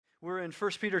We're in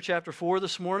 1 Peter chapter 4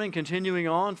 this morning, continuing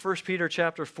on 1 Peter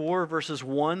chapter 4, verses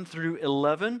 1 through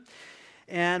 11.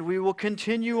 And we will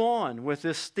continue on with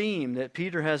this theme that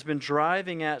Peter has been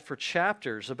driving at for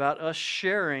chapters about us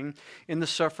sharing in the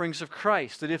sufferings of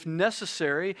Christ. That if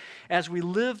necessary, as we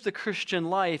live the Christian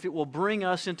life, it will bring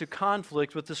us into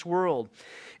conflict with this world.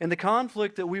 And the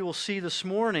conflict that we will see this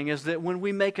morning is that when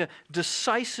we make a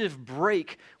decisive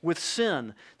break with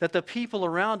sin, that the people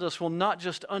around us will not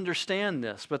just understand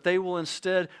this, but they will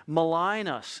instead malign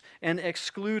us and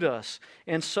exclude us,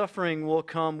 and suffering will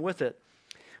come with it.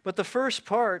 But the first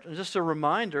part, just a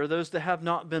reminder, those that have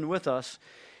not been with us,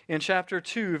 in chapter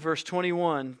 2, verse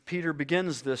 21, Peter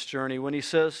begins this journey when he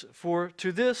says, "For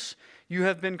to this you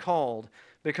have been called,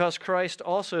 because Christ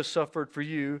also suffered for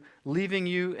you, leaving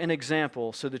you an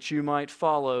example so that you might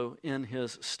follow in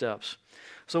his steps."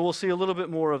 So we'll see a little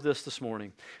bit more of this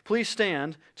morning. Please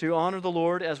stand to honor the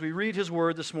Lord as we read his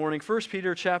word this morning, 1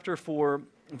 Peter chapter 4,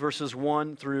 verses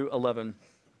 1 through 11.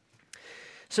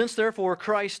 "Since therefore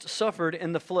Christ suffered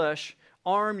in the flesh,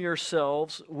 arm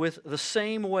yourselves with the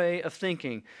same way of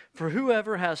thinking. For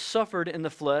whoever has suffered in the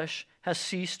flesh has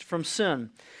ceased from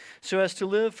sin, so as to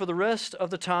live for the rest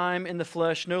of the time in the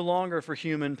flesh no longer for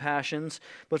human passions,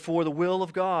 but for the will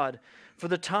of God. For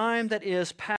the time that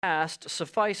is past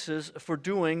suffices for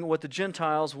doing what the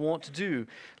Gentiles want to do,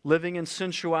 living in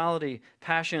sensuality,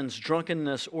 passions,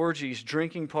 drunkenness, orgies,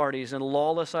 drinking parties, and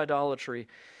lawless idolatry.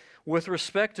 With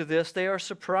respect to this, they are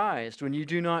surprised when you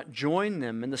do not join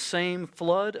them in the same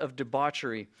flood of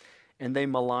debauchery, and they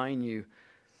malign you.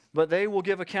 But they will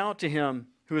give account to him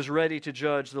who is ready to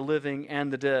judge the living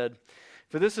and the dead.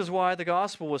 For this is why the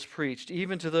gospel was preached,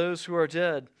 even to those who are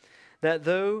dead, that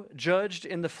though judged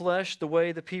in the flesh the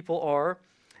way the people are,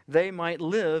 they might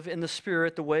live in the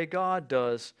spirit the way God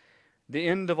does. The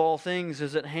end of all things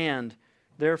is at hand.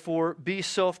 Therefore, be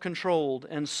self-controlled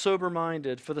and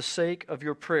sober-minded for the sake of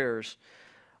your prayers.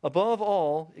 Above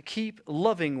all, keep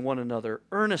loving one another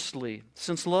earnestly,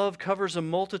 since love covers a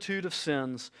multitude of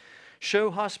sins.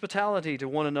 Show hospitality to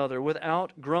one another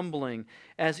without grumbling.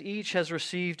 As each has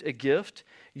received a gift,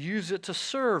 use it to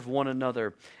serve one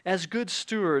another as good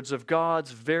stewards of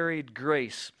God's varied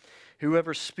grace.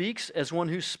 Whoever speaks as one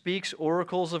who speaks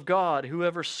oracles of God.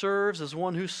 Whoever serves as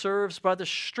one who serves by the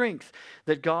strength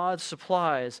that God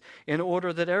supplies, in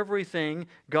order that everything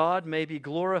God may be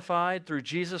glorified through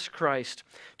Jesus Christ.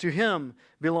 To him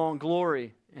belong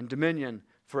glory and dominion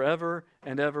forever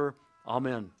and ever.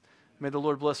 Amen." May the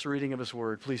Lord bless the reading of his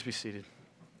word. Please be seated.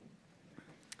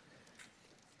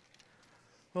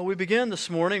 Well, we begin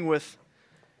this morning with,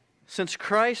 "Since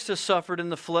Christ has suffered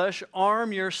in the flesh,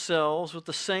 arm yourselves with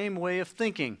the same way of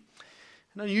thinking."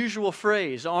 An unusual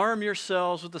phrase, arm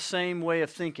yourselves with the same way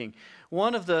of thinking.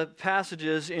 One of the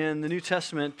passages in the New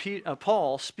Testament,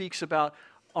 Paul speaks about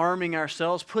arming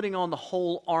ourselves, putting on the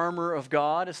whole armor of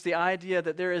God. It's the idea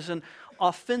that there is an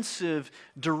offensive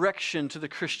direction to the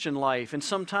Christian life, and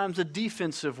sometimes a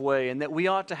defensive way, and that we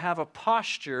ought to have a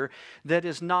posture that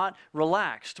is not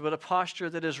relaxed, but a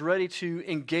posture that is ready to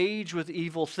engage with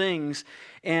evil things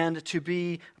and to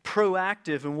be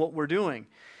proactive in what we're doing.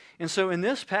 And so in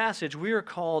this passage, we are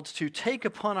called to take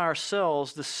upon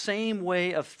ourselves the same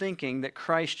way of thinking that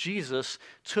Christ Jesus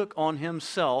took on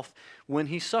himself when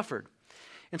he suffered.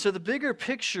 And so the bigger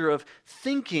picture of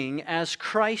thinking as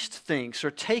Christ thinks, or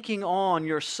taking on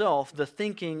yourself the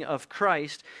thinking of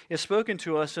Christ, is spoken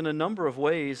to us in a number of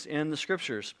ways in the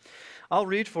Scriptures. I'll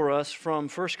read for us from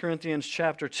 1 Corinthians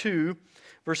chapter 2,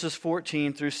 verses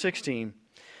 14 through 16.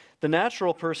 "The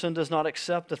natural person does not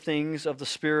accept the things of the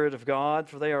Spirit of God,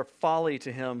 for they are folly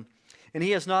to him, and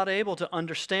he is not able to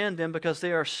understand them because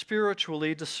they are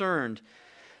spiritually discerned.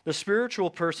 The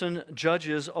spiritual person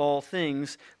judges all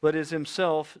things, but is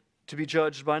himself to be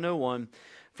judged by no one.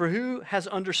 For who has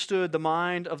understood the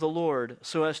mind of the Lord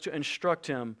so as to instruct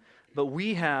him? But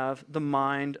we have the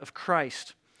mind of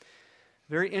Christ."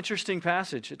 Very interesting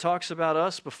passage. It talks about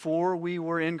us before we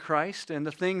were in Christ, and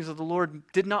the things of the Lord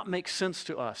did not make sense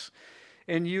to us.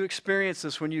 And you experience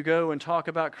this when you go and talk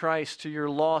about Christ to your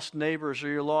lost neighbors or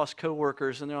your lost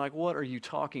coworkers, and they're like, "What are you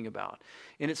talking about?"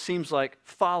 And it seems like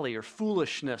folly or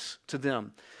foolishness to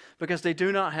them because they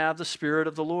do not have the Spirit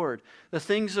of the Lord. The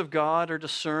things of God are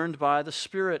discerned by the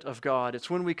Spirit of God. It's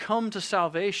when we come to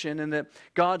salvation and that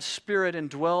God's Spirit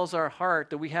indwells our heart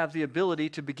that we have the ability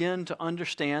to begin to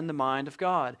understand the mind of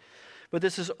God. But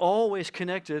this is always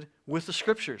connected with the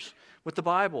Scriptures, with the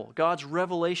Bible, God's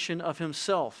revelation of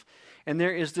himself. And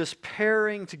there is this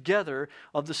pairing together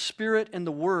of the Spirit and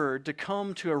the Word to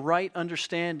come to a right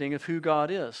understanding of who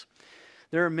God is.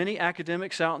 There are many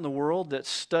academics out in the world that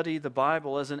study the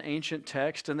Bible as an ancient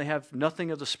text, and they have nothing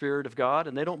of the Spirit of God,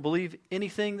 and they don't believe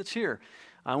anything that's here.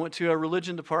 I went to a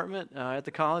religion department at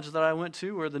the college that I went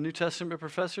to where the New Testament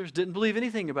professors didn't believe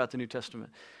anything about the New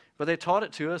Testament, but they taught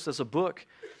it to us as a book.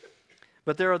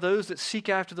 But there are those that seek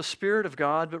after the Spirit of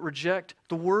God but reject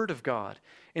the Word of God.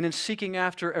 And in seeking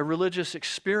after a religious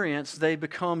experience, they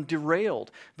become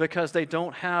derailed because they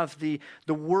don't have the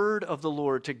Word of the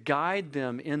Lord to guide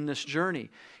them in this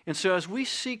journey. And so as we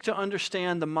seek to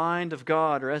understand the mind of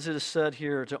God, or as it is said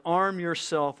here, to arm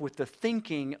yourself with the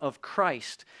thinking of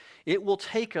Christ, it will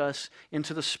take us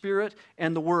into the Spirit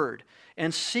and the Word,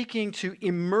 and seeking to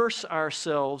immerse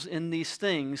ourselves in these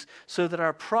things so that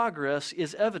our progress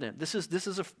is evident. This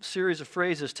is a series of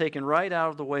phrases taken right out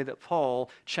of the way that Paul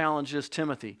challenges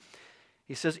Timothy.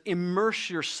 He says, immerse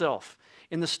yourself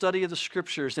in the study of the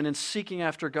Scriptures and in seeking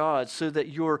after God so that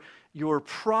your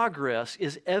progress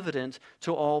is evident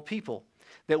to all people.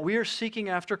 That we are seeking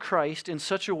after Christ in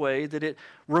such a way that it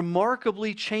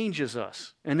remarkably changes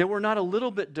us. And that we're not a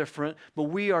little bit different, but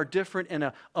we are different in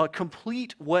a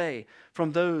complete way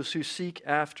from those who seek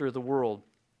after the world.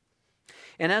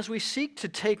 And as we seek to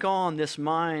take on this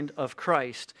mind of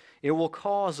Christ, it will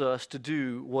cause us to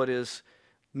do what is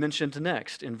mentioned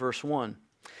next in verse 1.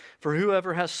 For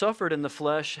whoever has suffered in the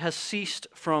flesh has ceased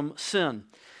from sin.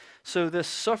 So this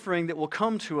suffering that will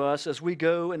come to us as we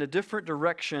go in a different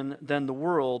direction than the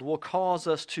world will cause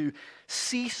us to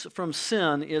cease from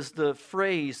sin, is the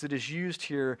phrase that is used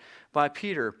here by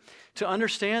Peter. To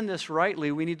understand this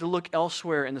rightly, we need to look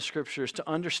elsewhere in the Scriptures to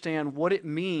understand what it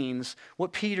means,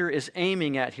 what Peter is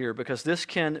aiming at here, because this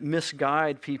can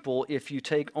misguide people if you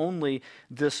take only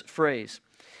this phrase.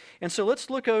 And so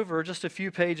let's look over just a few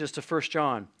pages to 1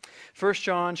 John. 1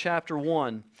 John chapter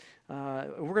 1.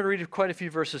 We're going to read quite a few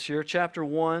verses here, chapter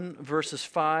 1, verses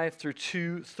 5 through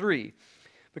 2-3.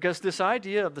 Because this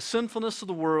idea of the sinfulness of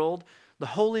the world, the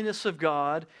holiness of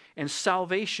God, and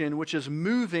salvation, which is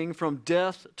moving from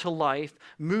death to life,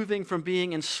 moving from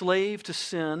being enslaved to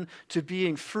sin to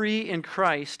being free in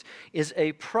Christ, is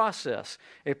a process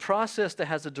that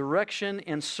has a direction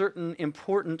and certain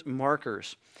important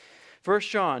markers. 1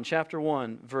 John chapter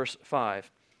 1, verse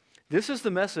 5. This is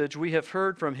the message we have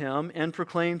heard from him and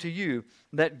proclaim to you,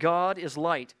 that God is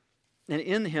light, and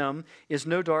in him is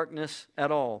no darkness at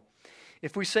all.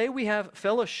 If we say we have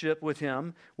fellowship with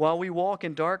him while we walk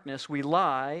in darkness, we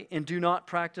lie and do not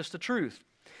practice the truth.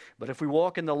 But if we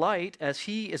walk in the light, as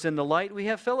he is in the light, we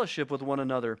have fellowship with one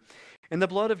another. And the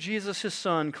blood of Jesus, his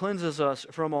Son, cleanses us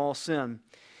from all sin.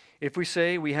 If we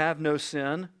say we have no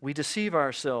sin, we deceive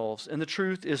ourselves, and the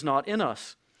truth is not in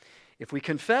us. If we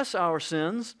confess our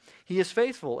sins, he is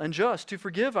faithful and just to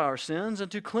forgive our sins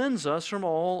and to cleanse us from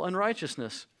all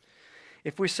unrighteousness.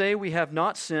 If we say we have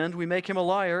not sinned, we make him a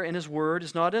liar, and his word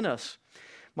is not in us.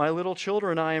 My little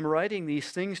children, I am writing these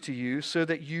things to you so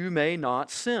that you may not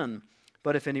sin.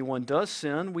 But if anyone does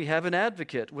sin, we have an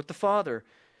advocate with the Father,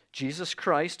 Jesus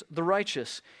Christ the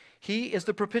righteous. He is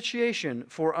the propitiation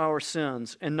for our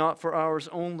sins, and not for ours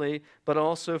only, but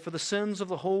also for the sins of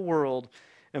the whole world.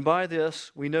 And by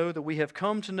this we know that we have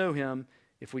come to know him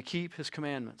if we keep his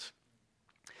commandments.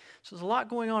 So there's a lot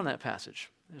going on in that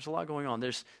passage. There's a lot going on.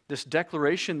 There's this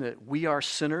declaration that we are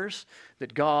sinners,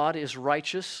 that God is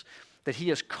righteous, that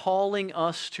he is calling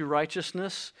us to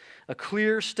righteousness. A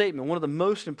clear statement, one of the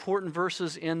most important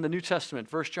verses in the New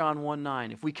Testament, 1 John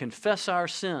 1:9. If we confess our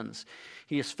sins,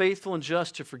 he is faithful and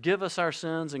just to forgive us our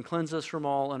sins and cleanse us from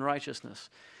all unrighteousness.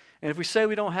 And if we say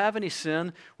we don't have any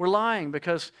sin, we're lying,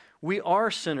 because we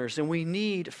are sinners and we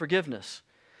need forgiveness.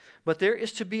 But there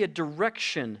is to be a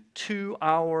direction to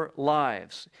our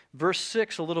lives. Verse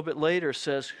 6 a little bit later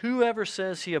says, whoever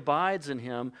says he abides in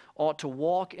him ought to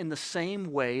walk in the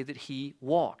same way that he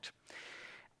walked.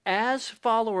 As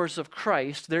followers of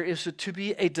Christ, there is to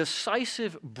be a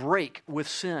decisive break with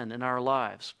sin in our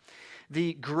lives.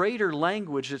 The greater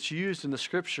language that's used in the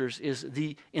Scriptures is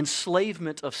the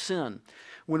enslavement of sin.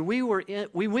 When we were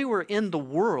in the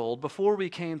world, before we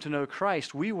came to know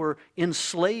Christ, we were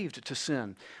enslaved to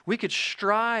sin. We could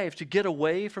strive to get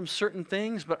away from certain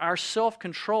things, but our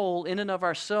self-control in and of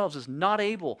ourselves is not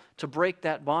able to break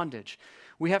that bondage.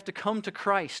 We have to come to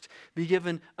Christ, be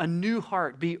given a new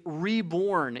heart, be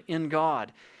reborn in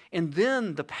God. And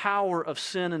then the power of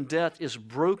sin and death is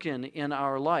broken in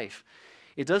our life.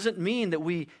 It doesn't mean that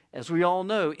we, as we all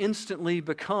know, instantly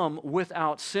become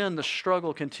without sin. The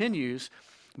struggle continues.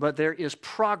 But there is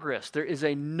progress. There is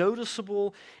a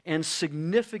noticeable and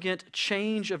significant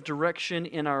change of direction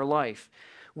in our life.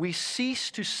 we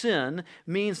cease to sin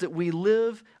means that we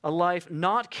live a life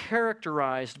not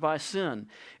characterized by sin,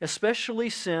 especially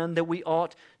sin that we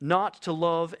ought not to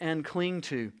love and cling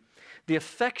to. The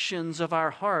affections of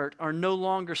our heart are no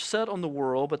longer set on the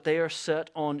world, but they are set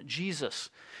on Jesus.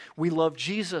 We love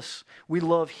Jesus. We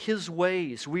love His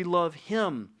ways. We love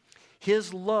Him.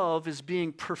 His love is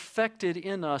being perfected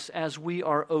in us as we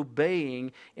are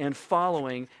obeying and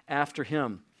following after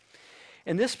Him.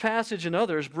 And this passage and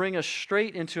others bring us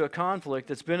straight into a conflict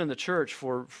that's been in the church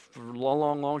for a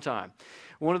long time.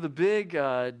 One of the big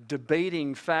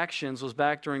debating factions was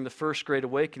back during the First Great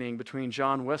Awakening between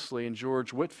John Wesley and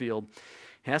George Whitefield.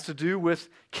 It has to do with,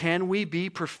 can we be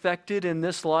perfected in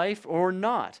this life or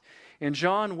not? And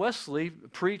John Wesley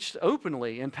preached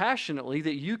openly and passionately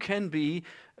that you can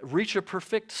reach a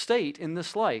perfect state in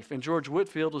this life. And George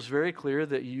Whitefield was very clear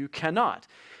that you cannot.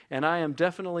 And I am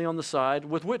definitely on the side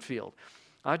with Whitefield.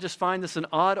 I just find this an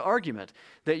odd argument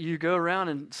that you go around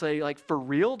and say, like, for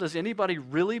real, does anybody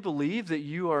really believe that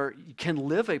you can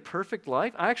live a perfect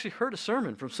life? I actually heard a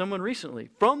sermon from someone recently.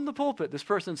 From the pulpit, this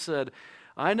person said,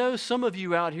 I know some of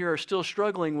you out here are still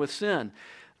struggling with sin.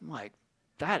 I'm like,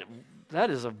 that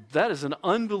is an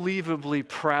unbelievably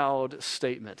proud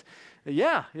statement.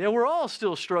 Yeah, we're all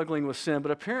still struggling with sin,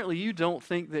 but apparently you don't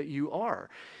think that you are.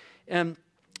 And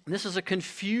this is a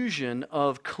confusion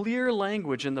of clear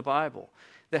language in the Bible.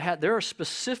 There are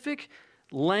specific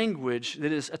language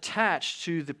that is attached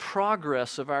to the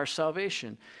progress of our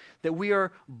salvation, that we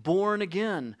are born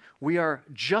again, we are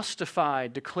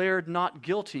justified, declared not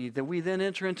guilty, that we then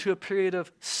enter into a period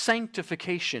of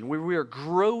sanctification, where we are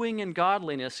growing in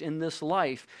godliness in this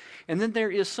life. And then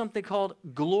there is something called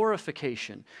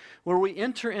glorification, where we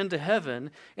enter into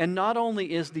heaven, and not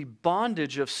only is the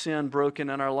bondage of sin broken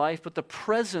in our life, but the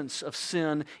presence of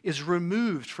sin is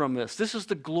removed from this. This is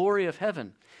the glory of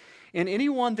heaven. And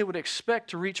anyone that would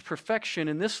expect to reach perfection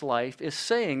in this life is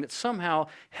saying that somehow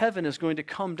heaven is going to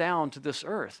come down to this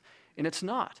earth. And it's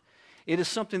not. It is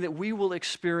something that we will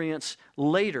experience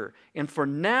later. And for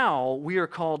now, we are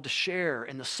called to share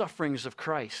in the sufferings of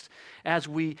Christ as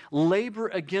we labor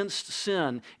against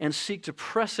sin and seek to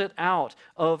press it out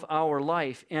of our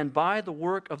life. And by the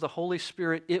work of the Holy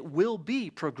Spirit, it will be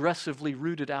progressively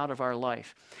rooted out of our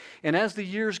life. And as the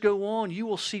years go on, you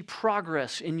will see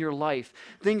progress in your life.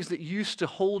 Things that used to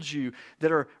hold you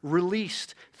that are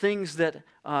released. Things that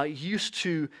used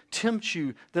to tempt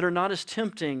you that are not as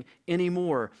tempting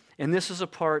anymore. And this is a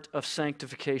part of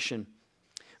sanctification.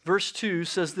 Verse 2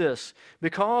 says this,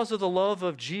 because of the love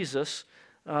of Jesus,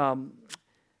 and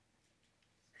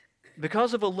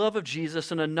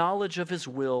a knowledge of His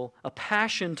will, a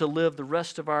passion to live the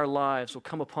rest of our lives will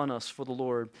come upon us for the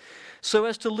Lord, so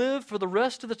as to live for the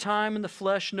rest of the time in the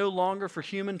flesh, no longer for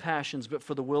human passions, but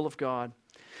for the will of God.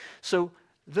 So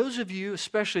those of you,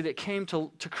 especially that came to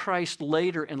Christ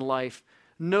later in life,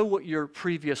 know what your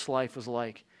previous life was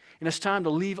like. And it's time to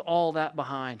leave all that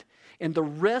behind. And the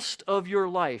rest of your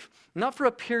life, not for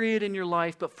a period in your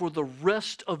life, but for the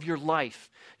rest of your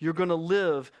life, you're going to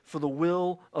live for the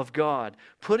will of God.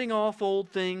 Putting off old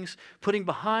things, putting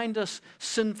behind us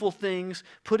sinful things,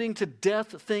 putting to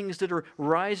death things that are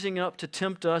rising up to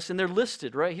tempt us. And they're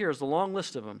listed right here. There's a long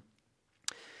list of them.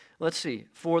 Let's see.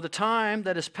 For the time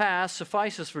that is past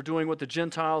suffices for doing what the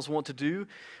Gentiles want to do,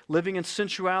 living in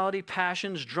sensuality,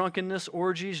 passions, drunkenness,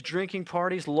 orgies, drinking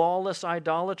parties, lawless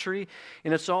idolatry,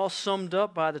 and it's all summed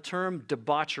up by the term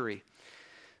debauchery.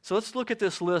 So let's look at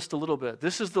this list a little bit.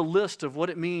 This is the list of what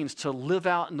it means to live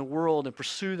out in the world and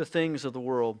pursue the things of the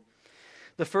world.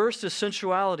 The first is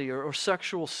sensuality or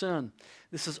sexual sin.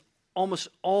 This is almost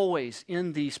always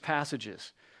in these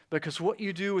passages. Because what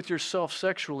you do with yourself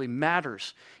sexually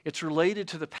matters. It's related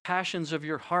to the passions of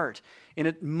your heart. And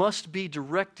it must be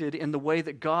directed in the way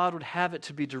that God would have it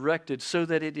to be directed, so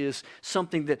that it is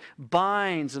something that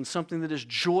binds and something that is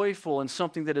joyful and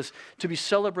something that is to be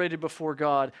celebrated before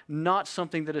God, not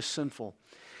something that is sinful.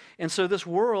 And so this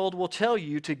world will tell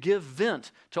you to give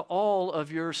vent to all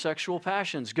of your sexual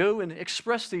passions. Go and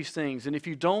express these things. And if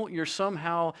you don't, you're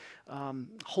somehow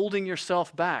holding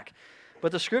yourself back.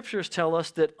 But the Scriptures tell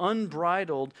us that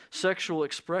unbridled sexual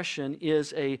expression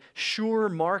is a sure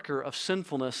marker of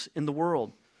sinfulness in the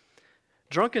world.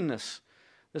 Drunkenness.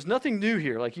 There's nothing new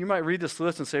here. Like, you might read this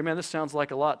list and say, man, this sounds like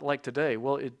a lot like today.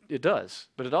 Well, it does.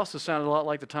 But it also sounded a lot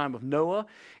like the time of Noah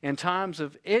and times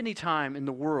of any time in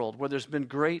the world where there's been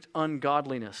great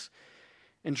ungodliness.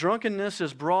 And drunkenness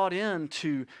is brought in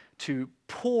to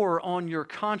pour on your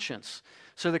conscience.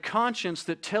 So the conscience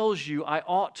that tells you, I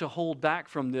ought to hold back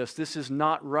from this is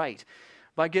not right.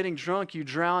 by getting drunk, you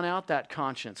drown out that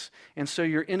conscience. And so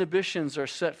your inhibitions are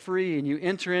set free and you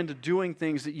enter into doing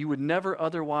things that you would never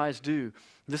otherwise do.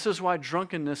 This is why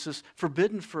drunkenness is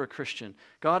forbidden for a Christian.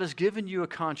 God has given you a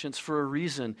conscience for a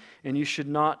reason, and you should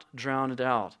not drown it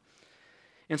out.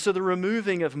 And so the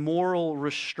removing of moral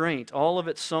restraint, all of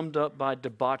it summed up by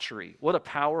debauchery. What a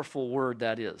powerful word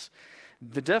that is.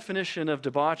 The definition of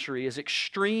debauchery is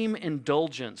extreme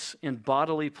indulgence in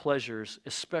bodily pleasures,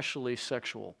 especially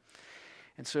sexual.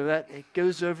 And so that it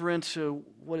goes over into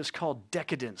what is called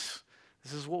decadence.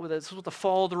 This is what the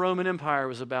fall of the Roman Empire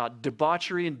was about,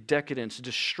 debauchery and decadence,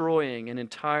 destroying an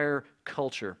entire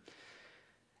culture.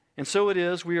 And so it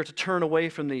is, we are to turn away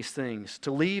from these things,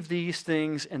 to leave these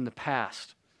things in the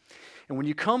past. And when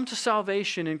you come to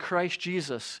salvation in Christ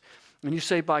Jesus, and you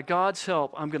say, by God's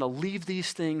help, I'm going to leave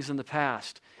these things in the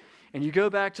past, and you go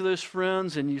back to those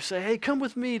friends and you say, hey, come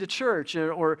with me to church,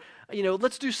 or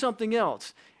let's do something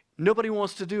else. Nobody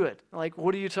wants to do it. Like,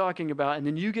 what are you talking about? And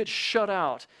then you get shut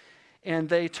out. And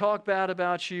they talk bad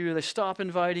about you, they stop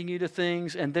inviting you to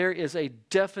things, and there is a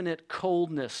definite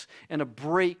coldness and a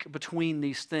break between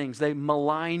these things. They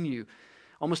malign you.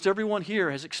 Almost everyone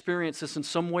here has experienced this in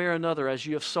some way or another as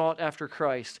you have sought after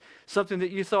Christ. Something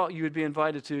that you thought you would be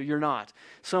invited to, you're not.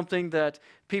 Something that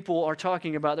people are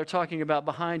talking about, they're talking about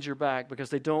behind your back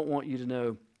because they don't want you to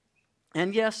know.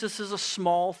 And yes, this is a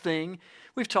small thing.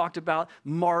 We've talked about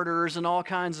martyrs and all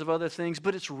kinds of other things,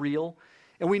 but it's real.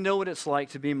 And we know what it's like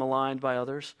to be maligned by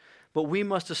others, but we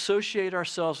must associate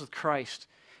ourselves with Christ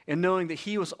in knowing that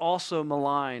he was also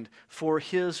maligned for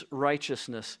his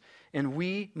righteousness. And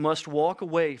we must walk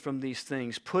away from these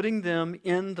things, putting them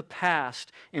in the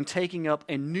past and taking up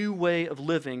a new way of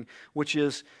living, which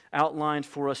is outlined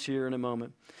for us here in a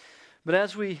moment. But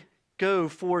as we go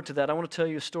forward to that, I want to tell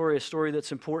you a story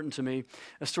that's important to me,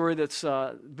 a story that's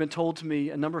been told to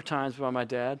me a number of times by my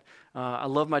dad. I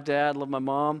love my dad, love my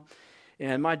mom.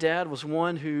 And my dad was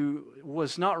one who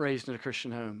was not raised in a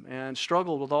Christian home and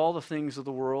struggled with all the things of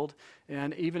the world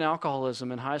and even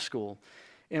alcoholism in high school.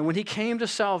 And when he came to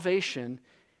salvation,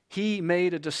 he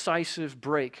made a decisive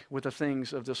break with the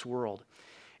things of this world.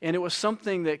 And it was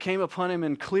something that came upon him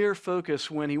in clear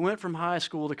focus when he went from high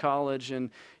school to college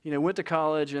and, went to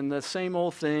college and the same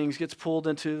old things, gets pulled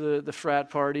into the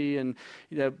frat party and,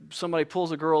 somebody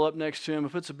pulls a girl up next to him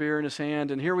and puts a beer in his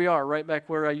hand. And here we are right back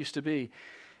where I used to be.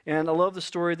 And I love the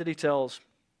story that he tells,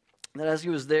 that as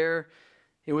he was there,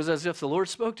 it was as if the Lord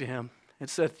spoke to him and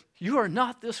said, you are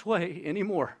not this way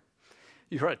anymore.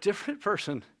 You are a different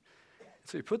person.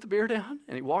 So he put the beer down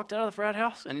and he walked out of the frat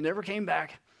house and he never came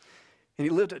back. And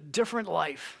he lived a different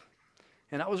life.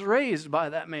 And I was raised by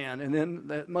that man and then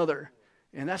that mother.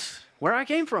 And that's where I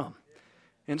came from.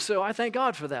 And so I thank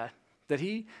God for that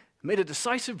he made a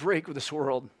decisive break with this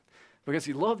world. Because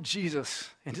he loved Jesus,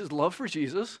 and his love for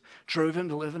Jesus drove him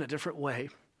to live in a different way.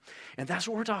 And that's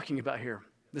what we're talking about here.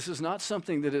 This is not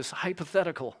something that is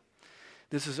hypothetical.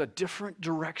 This is a different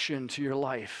direction to your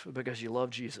life because you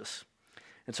love Jesus.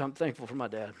 And so I'm thankful for my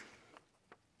dad.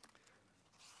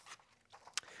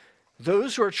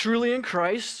 Those who are truly in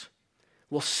Christ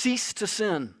will cease to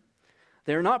sin.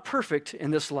 They are not perfect in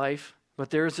this life,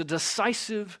 but there is a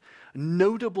decisive,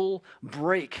 notable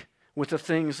break with the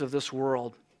things of this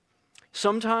world.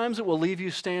 Sometimes it will leave you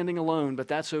standing alone, but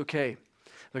that's okay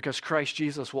because Christ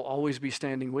Jesus will always be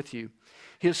standing with you.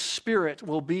 His Spirit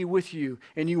will be with you,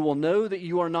 and you will know that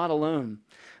you are not alone.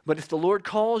 But if the Lord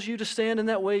calls you to stand in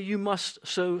that way, you must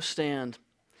so stand.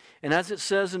 And as it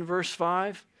says in verse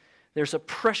 5, there's a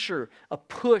pressure, a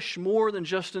push more than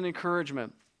just an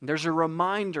encouragement. There's a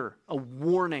reminder, a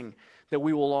warning that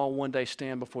we will all one day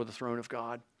stand before the throne of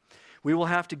God. We will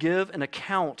have to give an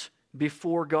account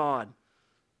before God,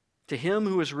 to him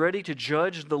who is ready to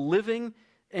judge the living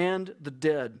and the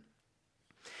dead,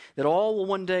 that all will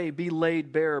one day be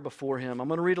laid bare before him. I'm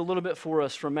going to read a little bit for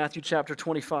us from Matthew chapter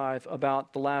 25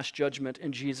 about the last judgment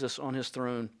and Jesus on his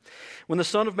throne. When the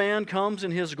Son of Man comes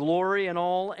in his glory and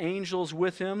all angels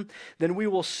with him, then we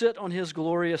will sit on his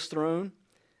glorious throne,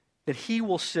 that he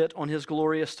will sit on his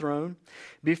glorious throne.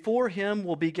 Before him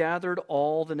will be gathered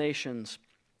all the nations.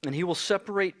 And he will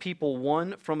separate people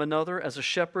one from another as a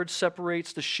shepherd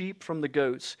separates the sheep from the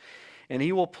goats. And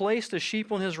he will place the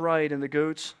sheep on his right and the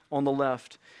goats on the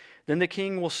left. Then the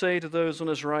king will say to those on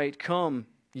his right, come,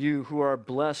 you who are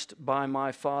blessed by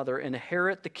my Father,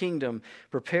 inherit the kingdom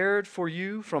prepared for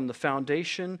you from the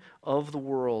foundation of the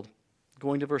world.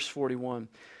 Going to verse 41.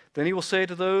 Then he will say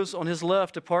to those on his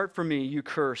left, depart from me, you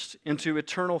cursed, into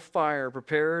eternal fire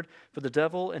prepared for the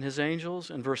devil and his angels.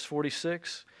 In verse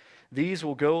 46. These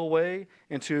will go away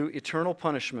into eternal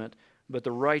punishment, but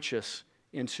the righteous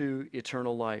into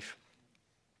eternal life.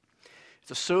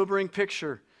 It's a sobering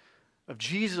picture of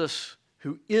Jesus,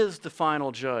 who is the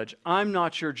final judge. I'm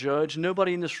not your judge.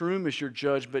 Nobody in this room is your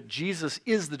judge, but Jesus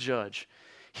is the judge.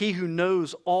 He who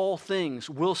knows all things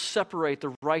will separate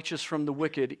the righteous from the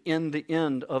wicked in the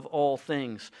end of all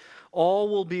things. All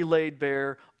will be laid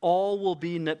bare, all will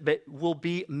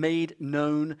be made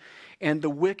known, and the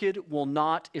wicked will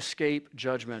not escape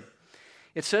judgment.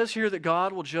 It says here that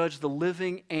God will judge the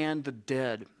living and the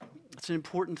dead. That's an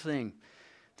important thing.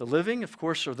 The living, of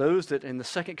course, are those that in the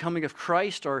second coming of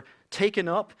Christ are taken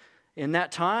up in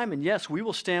that time. And yes, we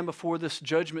will stand before this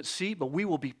judgment seat, but we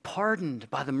will be pardoned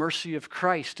by the mercy of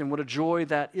Christ. And what a joy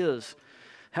that is.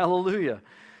 Hallelujah.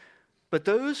 But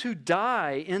those who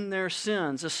die in their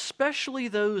sins, especially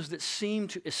those that seem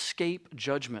to escape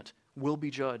judgment, will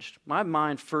be judged. My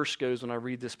mind first goes when I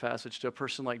read this passage to a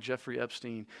person like Jeffrey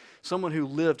Epstein, someone who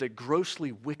lived a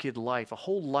grossly wicked life, a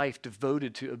whole life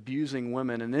devoted to abusing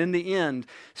women, and in the end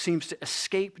seems to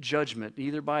escape judgment,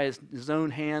 either by his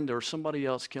own hand or somebody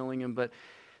else killing him. But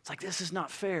it's like, this is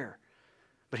not fair.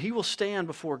 But he will stand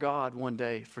before God one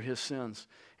day for his sins,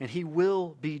 and he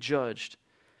will be judged.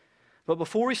 But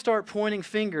before we start pointing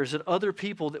fingers at other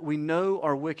people that we know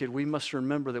are wicked, we must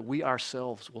remember that we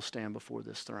ourselves will stand before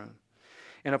this throne.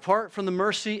 And apart from the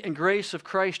mercy and grace of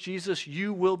Christ Jesus,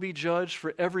 you will be judged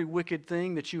for every wicked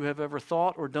thing that you have ever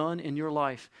thought or done in your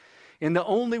life. And the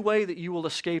only way that you will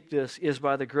escape this is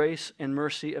by the grace and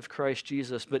mercy of Christ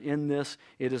Jesus. But in this,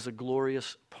 it is a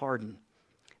glorious pardon.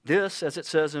 This, as it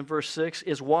says in verse 6,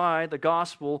 is why the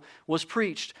gospel was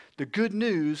preached. The good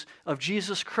news of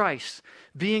Jesus Christ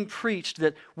being preached,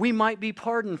 that we might be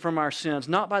pardoned from our sins,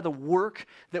 not by the work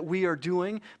that we are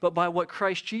doing, but by what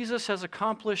Christ Jesus has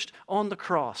accomplished on the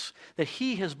cross, that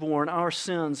he has borne our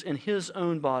sins in his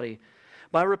own body.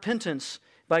 By repentance,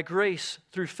 by grace,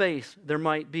 through faith, there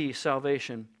might be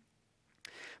salvation.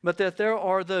 But that there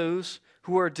are those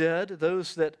who are dead,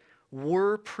 those that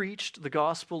were preached the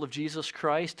gospel of Jesus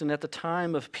Christ, and at the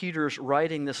time of Peter's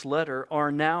writing this letter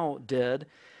are now dead,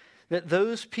 that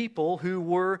those people who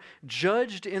were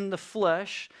judged in the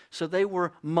flesh, so they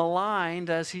were maligned,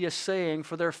 as he is saying,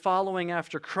 for their following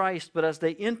after Christ, but as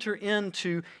they enter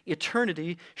into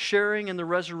eternity, sharing in the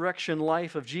resurrection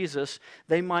life of Jesus,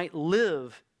 they might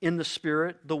live in the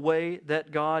Spirit the way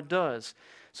that God does.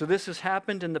 So this has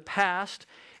happened in the past,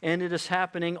 and it is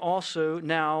happening also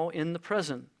now in the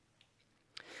present.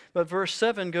 But verse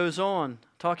 7 goes on,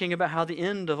 talking about how the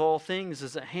end of all things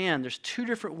is at hand. There's two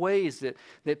different ways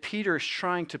that Peter is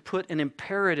trying to put an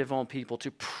imperative on people,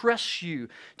 to press you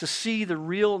to see the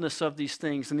realness of these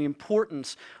things and the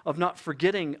importance of not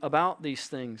forgetting about these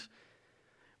things.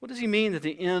 What does he mean that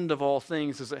the end of all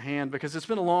things is at hand? Because it's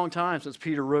been a long time since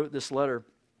Peter wrote this letter.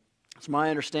 It's my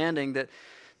understanding that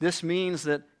this means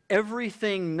that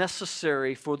everything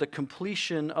necessary for the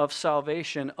completion of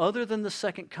salvation, other than the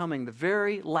second coming, the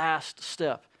very last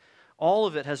step, all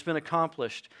of it has been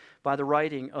accomplished by the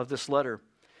writing of this letter.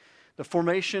 The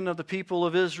formation of the people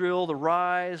of Israel, the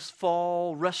rise,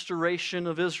 fall, restoration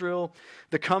of Israel,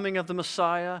 the coming of the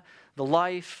Messiah, the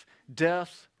life,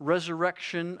 death,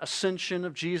 resurrection, ascension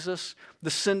of Jesus, the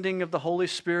sending of the Holy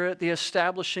Spirit, the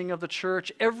establishing of the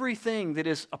church, everything that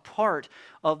is a part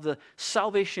of the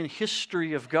salvation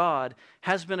history of God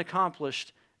has been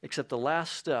accomplished except the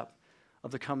last step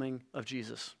of the coming of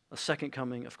Jesus, the second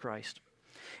coming of Christ.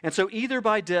 And so either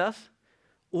by death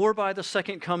or by the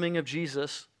second coming of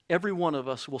Jesus, every one of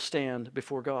us will stand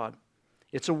before God.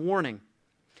 It's a warning.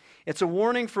 It's a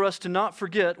warning for us to not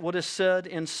forget what is said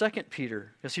in 2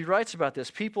 Peter, as he writes about this.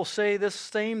 People say this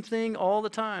same thing all the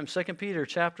time. 2 Peter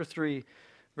chapter 3,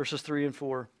 verses 3 and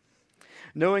 4.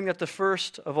 Knowing that the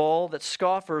first of all, that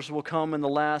scoffers will come in the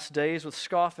last days with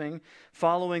scoffing,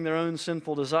 following their own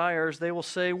sinful desires, they will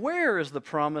say, "Where is the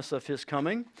promise of his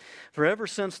coming? For ever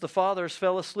since the fathers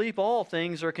fell asleep, all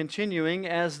things are continuing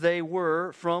as they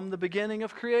were from the beginning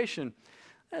of creation."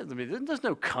 There's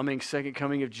no second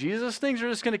coming of Jesus. Things are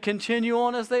just going to continue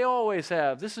on as they always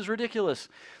have. This is ridiculous.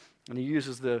 And he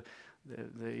uses the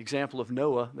example of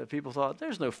Noah, that people thought,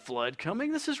 there's no flood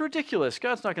coming. This is ridiculous.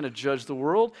 God's not going to judge the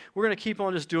world. We're going to keep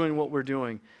on just doing what we're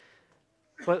doing.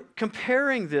 But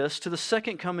comparing this to the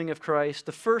second coming of Christ,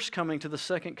 the first coming to the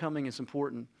second coming is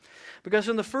important. Because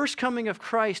in the first coming of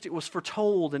Christ, it was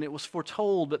foretold, and it was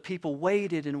foretold, but people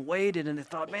waited, and they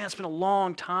thought, man, it's been a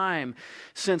long time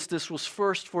since this was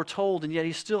first foretold, and yet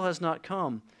he still has not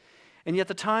come. And yet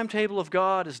the timetable of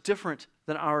God is different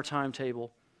than our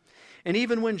timetable. And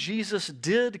even when Jesus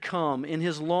did come in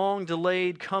his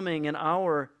long-delayed coming in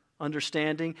our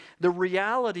understanding, the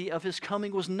reality of his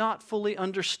coming was not fully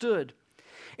understood.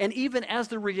 And even as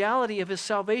the reality of his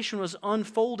salvation was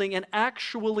unfolding and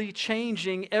actually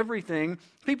changing everything,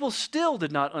 people still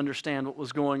did not understand what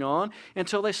was going on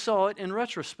until they saw it in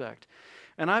retrospect.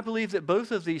 And I believe that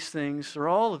both of these things, or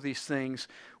all of these things,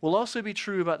 will also be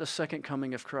true about the second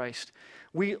coming of Christ.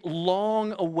 We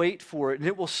long await for it, and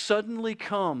it will suddenly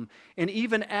come. And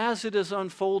even as it is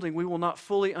unfolding, we will not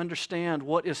fully understand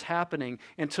what is happening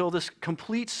until this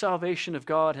complete salvation of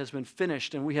God has been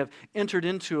finished, and we have entered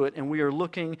into it, and we are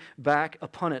looking back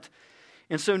upon it.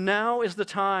 And so now is the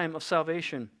time of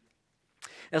salvation.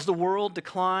 As the world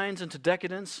declines into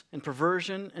decadence and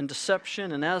perversion and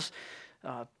deception, and as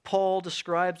Paul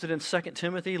describes it in 2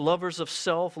 Timothy, lovers of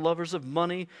self, lovers of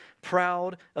money,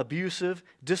 proud, abusive,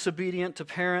 disobedient to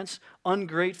parents,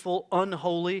 ungrateful,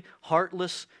 unholy,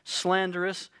 heartless,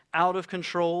 slanderous, out of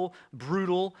control,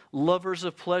 brutal, lovers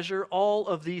of pleasure, all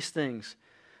of these things.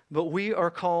 But we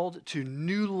are called to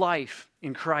new life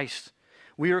in Christ.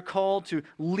 We are called to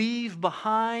leave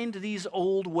behind these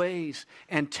old ways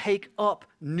and take up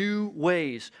new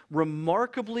ways,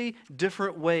 remarkably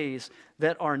different ways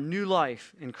that are new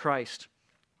life in Christ.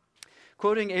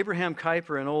 Quoting Abraham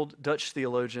Kuyper, an old Dutch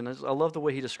theologian, I love the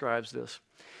way he describes this.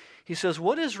 He says,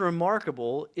 "What is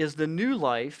remarkable is the new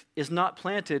life is not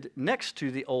planted next to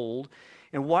the old,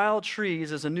 and wild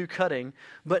trees as a new cutting,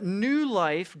 but new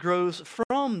life grows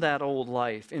from that old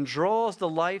life and draws the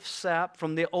life sap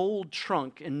from the old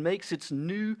trunk and makes it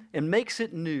new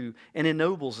and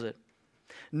ennobles it.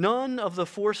 None of the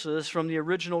forces from the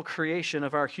original creation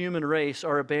of our human race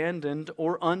are abandoned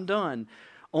or undone.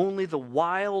 Only the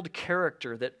wild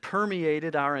character that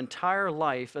permeated our entire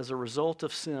life as a result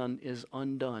of sin is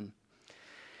undone."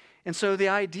 And so the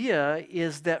idea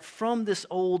is that from this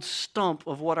old stump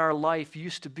of what our life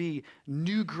used to be,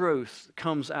 new growth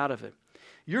comes out of it.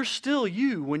 You're still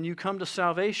you when you come to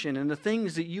salvation, and the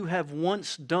things that you have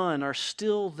once done are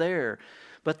still there,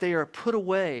 but they are put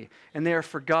away, and they are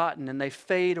forgotten, and they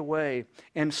fade away,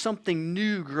 and something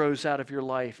new grows out of your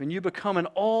life, and you become an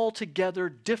altogether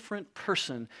different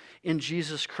person in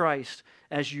Jesus Christ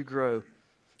as you grow.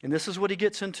 And this is what he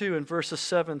gets into in verses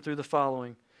 7 through the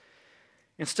following.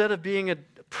 Instead of being a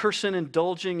person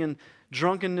indulging in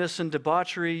drunkenness and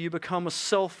debauchery, you become a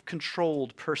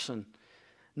self-controlled person,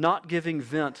 not giving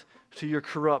vent to your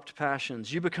corrupt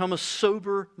passions. You become a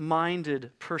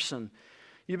sober-minded person.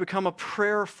 You become a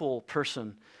prayerful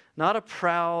person, not a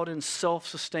proud and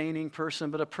self-sustaining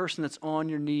person, but a person that's on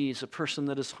your knees, a person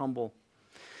that is humble.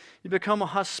 You become a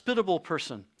hospitable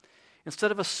person.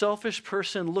 Instead of a selfish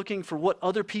person looking for what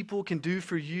other people can do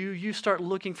for you, you start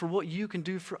looking for what you can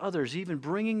do for others, even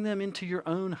bringing them into your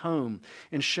own home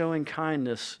and showing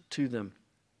kindness to them.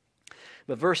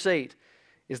 But verse 8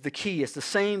 is the key. It's the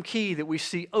same key that we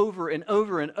see over and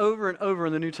over and over and over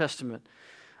in the New Testament.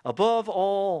 Above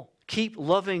all, keep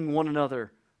loving one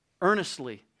another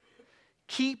earnestly.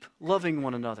 Keep loving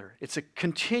one another. It's a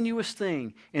continuous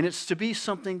thing, and it's to be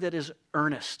something that is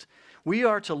earnest. We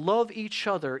are to love each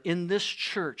other in this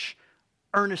church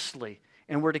earnestly,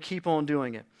 and we're to keep on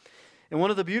doing it. And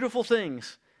one of the beautiful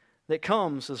things that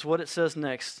comes is what it says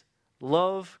next.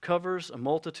 Love covers a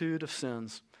multitude of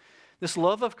sins. This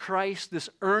love of Christ, this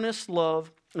earnest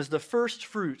love, is the first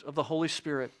fruit of the Holy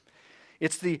Spirit.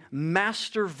 It's the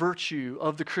master virtue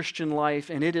of the Christian life,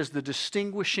 and it is the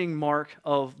distinguishing mark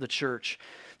of the church.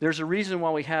 There's a reason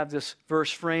why we have this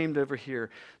verse framed over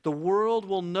here. The world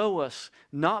will know us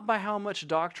not by how much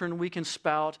doctrine we can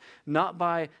spout, not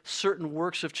by certain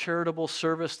works of charitable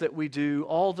service that we do,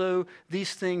 although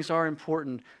these things are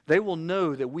important. They will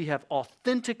know that we have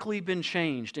authentically been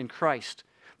changed in Christ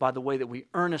by the way that we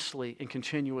earnestly and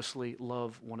continuously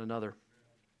love one another.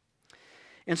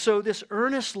 And so this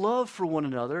earnest love for one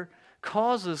another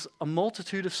causes a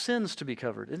multitude of sins to be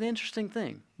covered. An interesting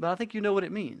thing, but I think you know what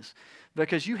it means.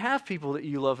 Because you have people that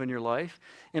you love in your life,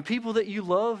 and people that you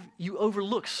love, you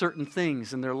overlook certain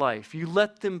things in their life. You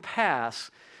let them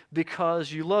pass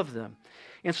because you love them.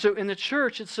 And so in the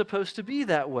church, it's supposed to be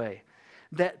that way.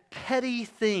 That petty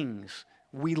things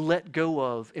we let go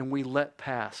of and we let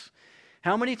pass.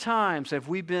 How many times have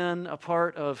we been a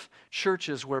part of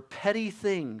churches where petty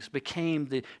things became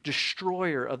the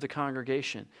destroyer of the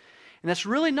congregation? And that's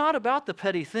really not about the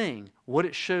petty thing. What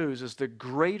it shows is the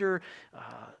greater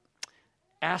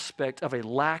aspect of a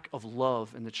lack of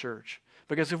love in the church.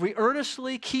 Because if we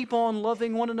earnestly keep on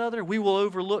loving one another, we will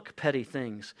overlook petty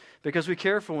things because we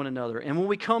care for one another. And when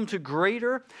we come to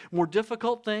greater, more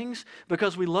difficult things,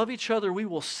 because we love each other, we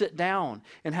will sit down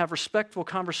and have respectful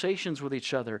conversations with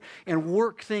each other and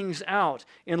work things out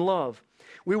in love.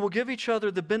 We will give each other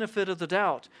the benefit of the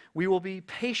doubt. We will be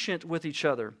patient with each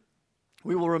other.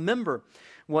 We will remember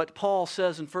what Paul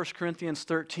says in 1 Corinthians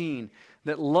 13,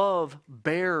 that love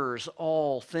bears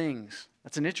all things.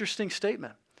 That's an interesting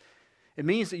statement. It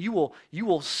means that you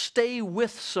will stay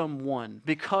with someone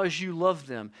because you love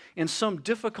them. In some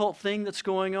difficult thing that's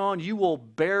going on, you will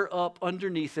bear up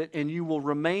underneath it and you will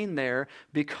remain there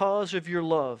because of your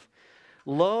love.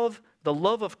 The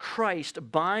love of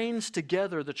Christ binds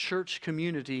together the church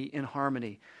community in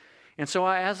harmony. And so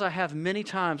as I have many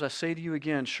times, I say to you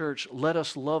again, church, let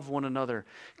us love one another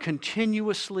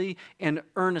continuously and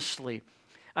earnestly.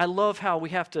 I love how we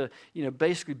have to,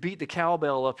 basically beat the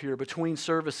cowbell up here between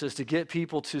services to get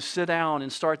people to sit down and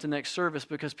start the next service,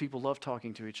 because people love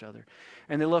talking to each other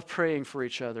and they love praying for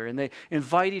each other and they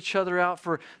invite each other out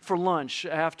for lunch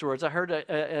afterwards. I heard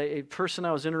a person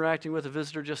I was interacting with, a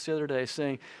visitor just the other day,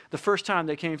 saying the first time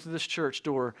they came to this church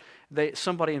door,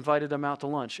 somebody invited them out to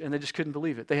lunch and they just couldn't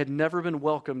believe it. They had never been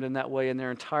welcomed in that way in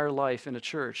their entire life in a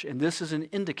church. And this is an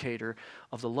indicator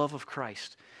of the love of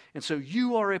Christ. And so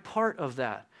you are a part of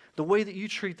that, the way that you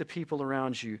treat the people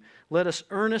around you. Let us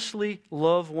earnestly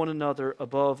love one another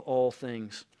above all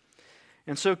things.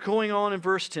 And so going on in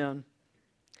verse 10,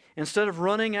 instead of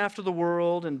running after the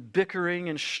world and bickering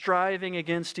and striving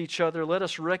against each other, let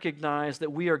us recognize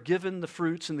that we are given the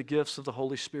fruits and the gifts of the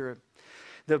Holy Spirit.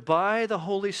 That by the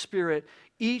Holy Spirit,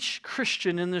 each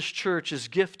Christian in this church is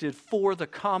gifted for the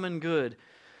common good.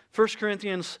 1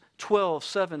 Corinthians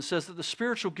 12:7 says that the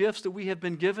spiritual gifts that we have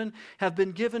been given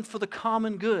for the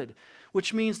common good,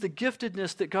 which means the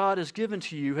giftedness that God has given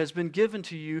to you has been given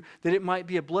to you that it might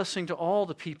be a blessing to all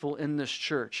the people in this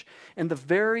church. And the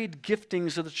varied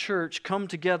giftings of the church come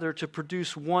together to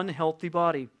produce one healthy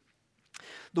body.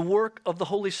 The work of the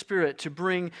Holy Spirit to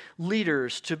bring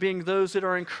leaders, to being those that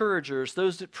are encouragers,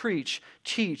 those that preach,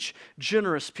 teach,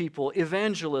 generous people,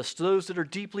 evangelists, those that are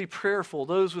deeply prayerful,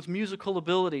 those with musical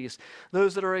abilities,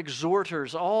 those that are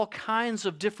exhorters, all kinds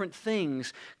of different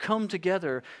things come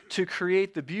together to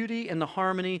create the beauty and the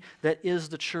harmony that is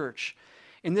the church.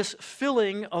 And this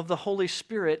filling of the Holy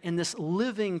Spirit and this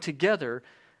living together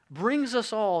brings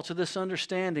us all to this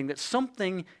understanding that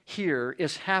something here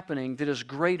is happening that is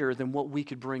greater than what we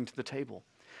could bring to the table,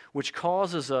 which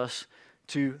causes us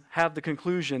to have the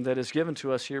conclusion that is given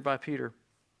to us here by Peter.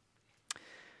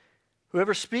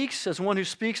 Whoever speaks as one who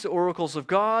speaks the oracles of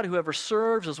God, whoever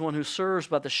serves as one who serves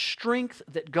by the strength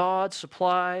that God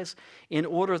supplies, in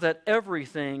order that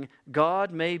everything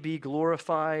God may be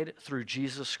glorified through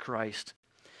Jesus Christ.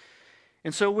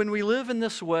 And so when we live in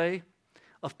this way,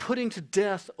 of putting to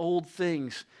death old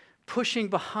things, pushing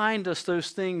behind us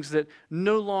those things that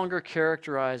no longer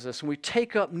characterize us, and we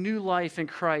take up new life in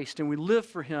Christ, and we live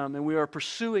for Him, and we are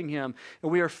pursuing Him,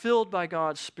 and we are filled by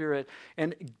God's Spirit,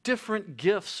 and different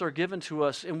gifts are given to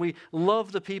us, and we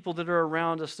love the people that are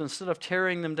around us instead of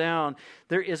tearing them down.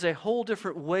 There is a whole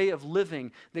different way of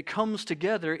living that comes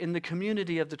together in the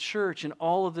community of the church, and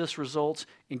all of this results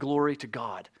in glory to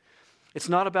God. It's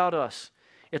not about us.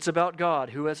 It's about God,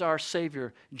 who is our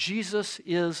Savior. Jesus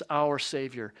is our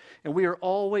Savior. And we are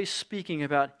always speaking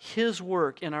about His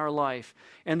work in our life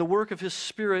and the work of His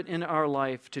Spirit in our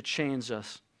life to change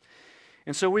us.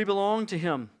 And so we belong to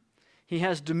Him. He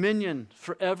has dominion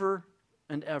forever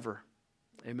and ever.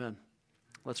 Amen.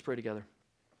 Let's pray together.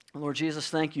 Lord Jesus,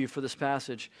 thank you for this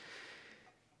passage.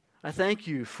 I thank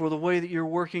you for the way that you're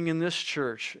working in this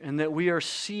church and that we are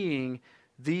seeing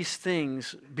these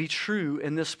things be true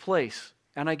in this place.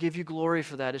 And I give you glory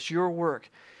for that. It's your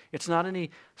work. It's not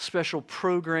any special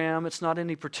program. It's not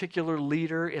any particular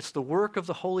leader. It's the work of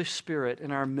the Holy Spirit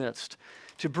in our midst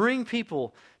to bring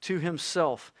people to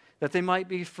Himself, that they might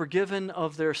be forgiven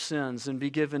of their sins and be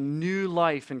given new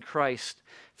life in Christ,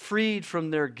 freed from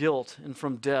their guilt and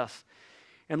from death.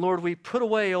 And Lord, we put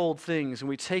away old things and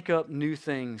we take up new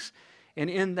things. And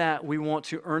in that, we want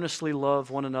to earnestly love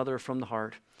one another from the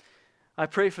heart. I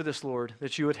pray for this, Lord,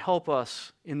 that you would help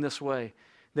us in this way,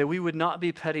 that we would not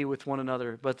be petty with one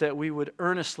another, but that we would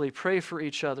earnestly pray for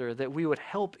each other, that we would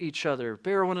help each other,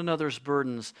 bear one another's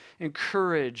burdens,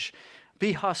 encourage,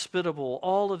 be hospitable,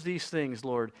 all of these things,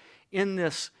 Lord. In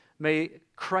this, may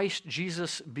Christ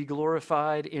Jesus be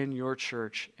glorified in your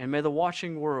church, and may the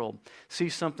watching world see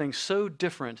something so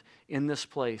different in this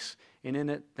place, and in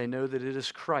it they know that it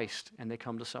is Christ, and they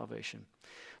come to salvation.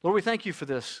 Lord, we thank you for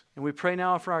this, and we pray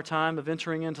now for our time of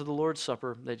entering into the Lord's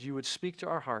Supper that you would speak to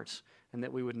our hearts and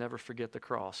that we would never forget the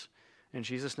cross. In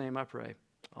Jesus' name I pray.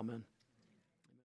 Amen.